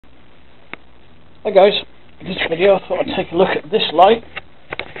Hi guys, in this video I thought I'd take a look at this light.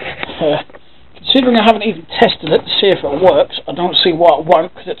 Considering I haven't even tested it to see if it works, I don't see why it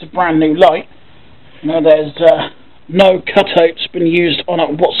won't, because it's a brand new light. You know, there's no cutouts been used on it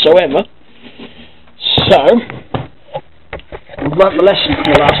whatsoever. So, I've learnt the lesson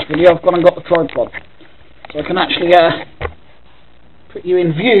from the last video. I've gone and got the tripod, so I can actually put you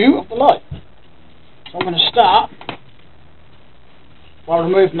in view of the light. So I'm going to start by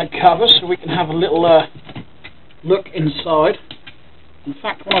removing the cover so we can have a little look inside. In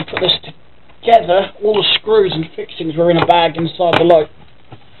fact, when I put this together, all the screws and fixings were in a bag inside the light.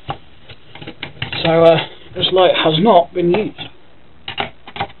 So this light has not been used.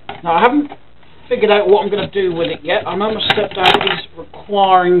 Now I haven't figured out what I'm going to do with it yet. I know my stepdad is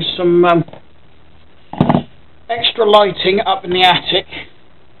requiring some extra lighting up in the attic.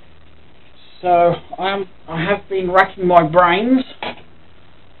 So I have been racking my brains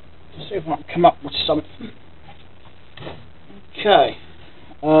to see if I can come up with something. Okay,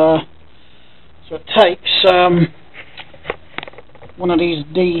 so it takes one of these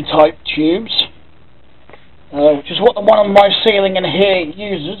D-type tubes, which is what the one on my ceiling in here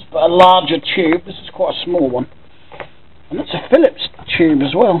uses, but a larger tube. This is quite a small one, and it's a Phillips tube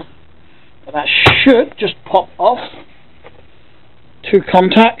as well. But that should just pop off. 2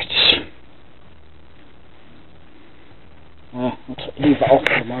 contacts. I'll leave that off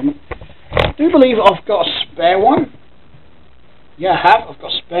for the moment. I do believe I've got a spare one. Yeah, I have. I've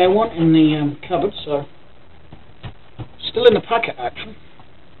got a spare one in the cupboard, so still in the packet actually.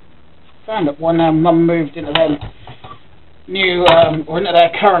 Found it when Mum moved into their new or into their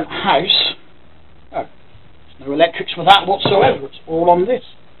current house. Oh, there's no electrics for that whatsoever. It's all on this.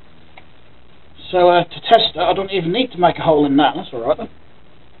 So to test it, I don't even need to make a hole in that. That's all right then.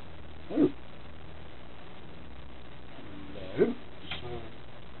 Ooh. Hello. So,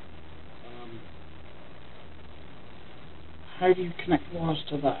 how do you connect wires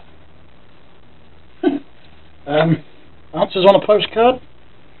to that? Answers on a postcard.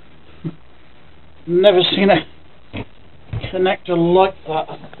 Never seen a connector like that.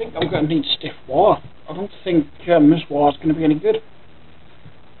 I think I'm going to need stiff wire. I don't think this wire's going to be any good.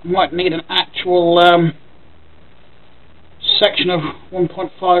 I might need an actual section of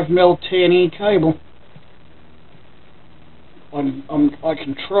 1.5mm T&E cable. I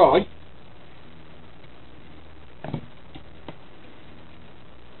can try.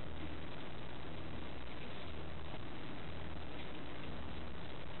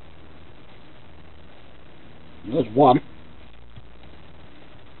 There's one.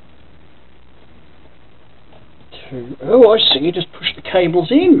 2. Oh, I see. You just push the cables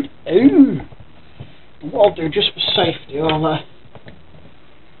in. Ooh. And what I'll do, just for safety, I'll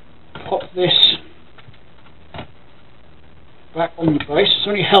pop this back on the base. It's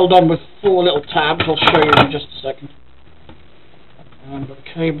only held on with 4 little tabs. I'll show you in just a second. But the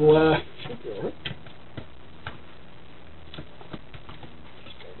cable should be alright.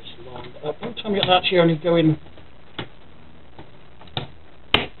 Just get this lined up. One time it'll actually only go in.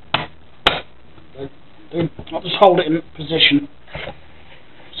 I'll just hold it in position.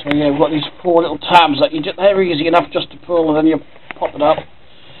 So yeah, we've got these 4 little tabs that they're easy enough just to pull, and then you pop it up.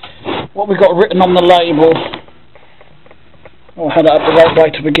 What we've got written on the label, I had it up the right way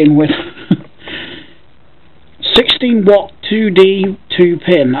to begin with. 16 watt 2D 2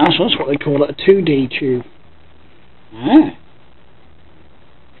 pin. That's what they call it, a 2D tube. Ah.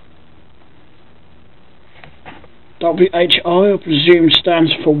 WHI, I presume,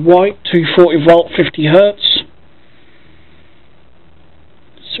 stands for white, 240 volt, 50 hertz.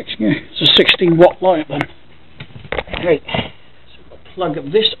 It's a 16 watt light then. Okay, so I'll plug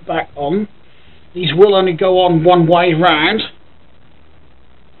this back on. These will only go on one way round.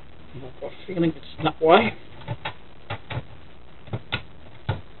 I've got a feeling it's that way.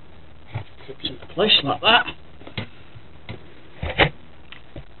 Clips into place like that.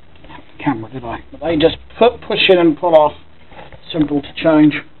 Camera, did I? But they just push in and pull off. Simple to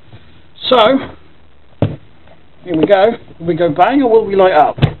change. So here we go. Will we go bang or will we light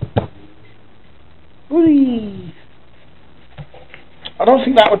up? Whee! I don't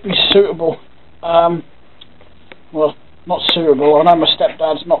think that would be suitable. Well, not suitable. I know my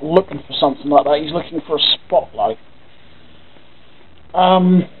stepdad's not looking for something like that. He's looking for a spotlight. I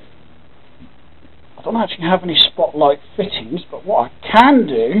don't actually have any spotlight fittings, but what I can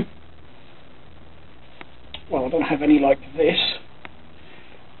do, well, I don't have any like this.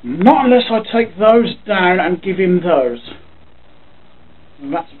 Not unless I take those down and give him those.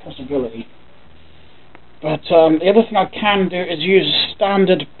 And that's a possibility. But the other thing I can do is use a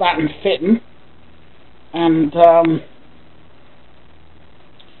standard batten fitting and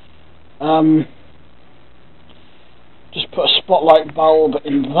spotlight bulb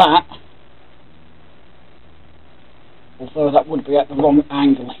in that. Although that would be at the wrong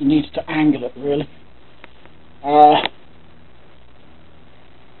angle. He needs to angle it, really. Well,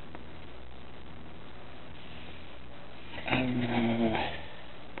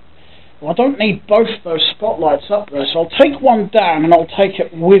 I don't need both those spotlights up there, so I'll take one down and I'll take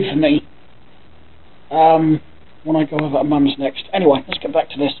it with me when I go over to Mum's next. Anyway, let's get back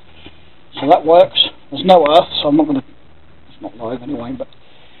to this. So that works. There's no earth, so I'm not going to... It's not live anyway, but...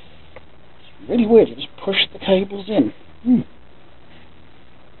 It's really weird. You just push the cables in.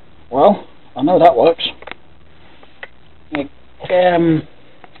 Well, I know that works.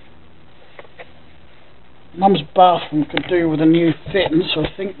 Mum's bathroom could do with a new fitting, so I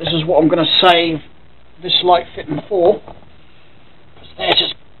think this is what I'm going to save this light fitting for. Because there's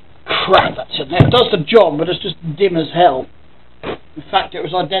just crap that's in there. It does the job, but it's just dim as hell. In fact, it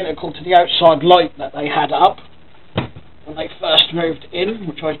was identical to the outside light that they had up when they first moved in,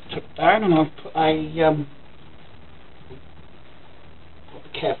 which I took down, and I've put a... got to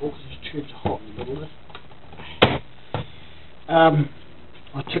be careful because there's tubes hot in the middle of it.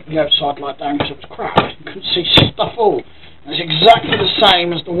 I took the outside light down because it was crap. You couldn't see stuff all. And it's exactly the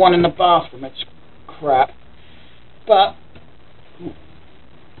same as the one in the bathroom. It's crap. But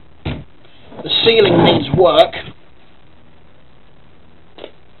the ceiling needs work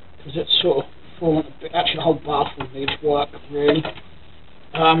because it's sort of fallen a bit. Actually, the whole bathroom needs work, really.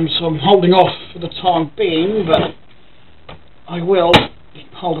 So I'm holding off for the time being, but I will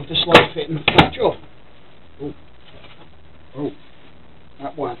keep hold of this light fitting for that job. Oh.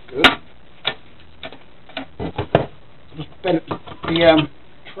 That weren't good. I just bent the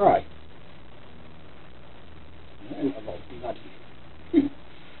tray.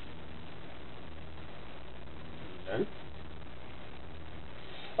 No.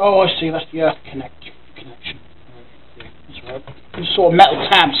 Oh, I see. That's the earth connection. Yeah, that's right. You saw a metal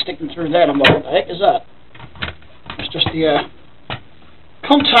tab sticking through there. I'm like, what the heck is that? It's just the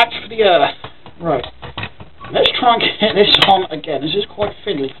contact for the earth. Right. Let's try and get this on again. This is quite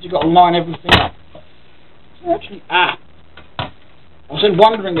fiddly because you've got to line everything up. Actually, I was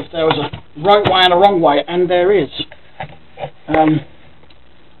wondering if there was a right way and a wrong way, and there is.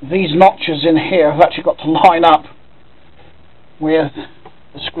 These notches in here have actually got to line up with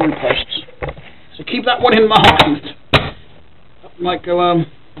the screw posts. So keep that one in mind. That might go,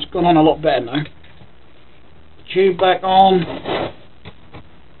 it's gone on a lot better now. Tube back on.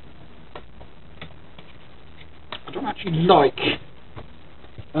 I don't actually like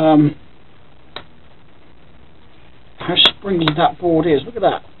how springy that board is. Look at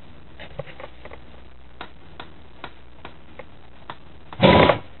that.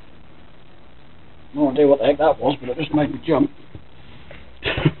 No idea what the heck that was, but it just made me jump.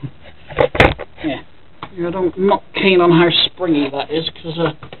 Yeah, I'm not keen on how springy that is because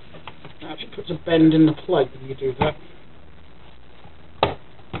it actually puts a bend in the plate when you do that.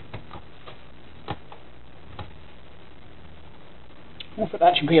 I thought it'd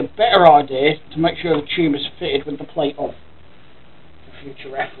actually be a better idea to make sure the tube is fitted with the plate off for future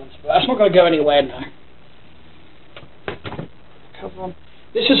reference, but that's not going to go anywhere now. Cover on.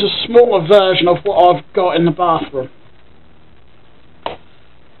 This is a smaller version of what I've got in the bathroom.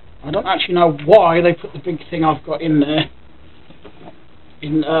 I don't actually know why they put the big thing I've got in there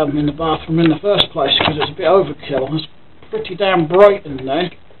in the bathroom in the first place, because it's a bit overkill. It's pretty damn bright in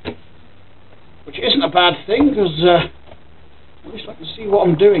there, which isn't a bad thing because at least I can see what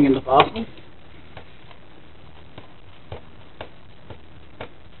I'm doing in the bathroom.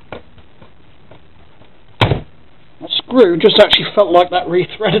 That screw just actually felt like that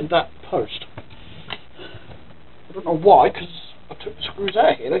rethreaded that post. I don't know why, because I took the screws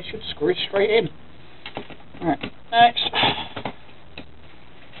out here. They should screw straight in. Right, next.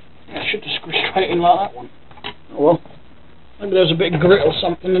 Yeah, I should just screw straight in like that one. Oh well. Maybe there's a bit of grit or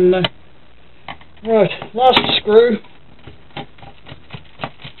something in there. Right, last screw.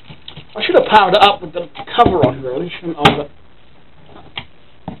 I should have powered it up with the cover on, really, shouldn't I? But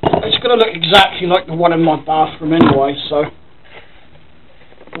it's going to look exactly like the one in my bathroom anyway, so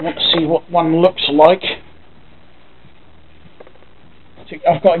I want to see what one looks like.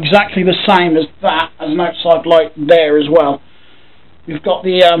 I've got exactly the same as that, as an outside light there as well. We've got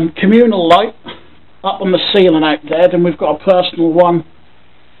the communal light up on the ceiling out there, then we've got a personal one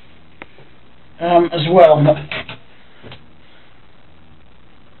as well.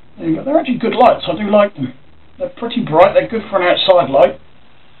 They're actually good lights, I do like them. They're pretty bright, they're good for an outside light.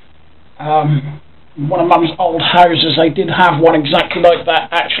 One of Mum's old houses, they did have one exactly like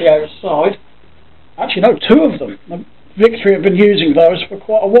that actually outside. Actually no, two of them. Victory have been using those for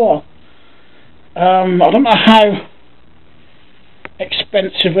quite a while. I don't know how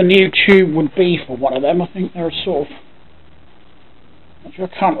expensive a new tube would be for one of them. I think they're sort of, actually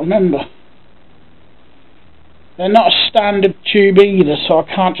I can't remember. They're not a standard tube either, so I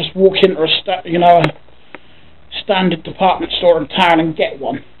can't just walk into a standard department store in town and get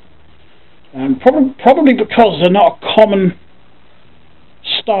one. Probably because they're not a common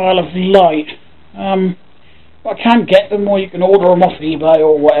style of light. But I can get them, or you can order them off eBay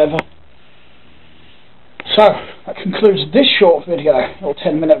or whatever. So that concludes this short video, little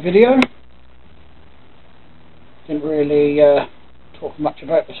 10-minute video. Didn't really talk much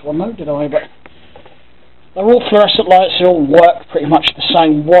about this one though, did I? But they're all fluorescent lights. They all work pretty much the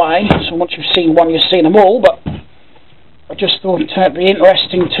same way. So once you've seen one, you've seen them all. But I just thought it'd be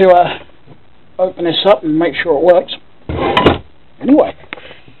interesting to open this up and make sure it works. Anyway,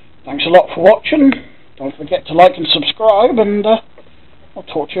 thanks a lot for watching. Don't forget to like and subscribe, and I'll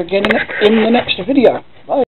talk to you again in the next video.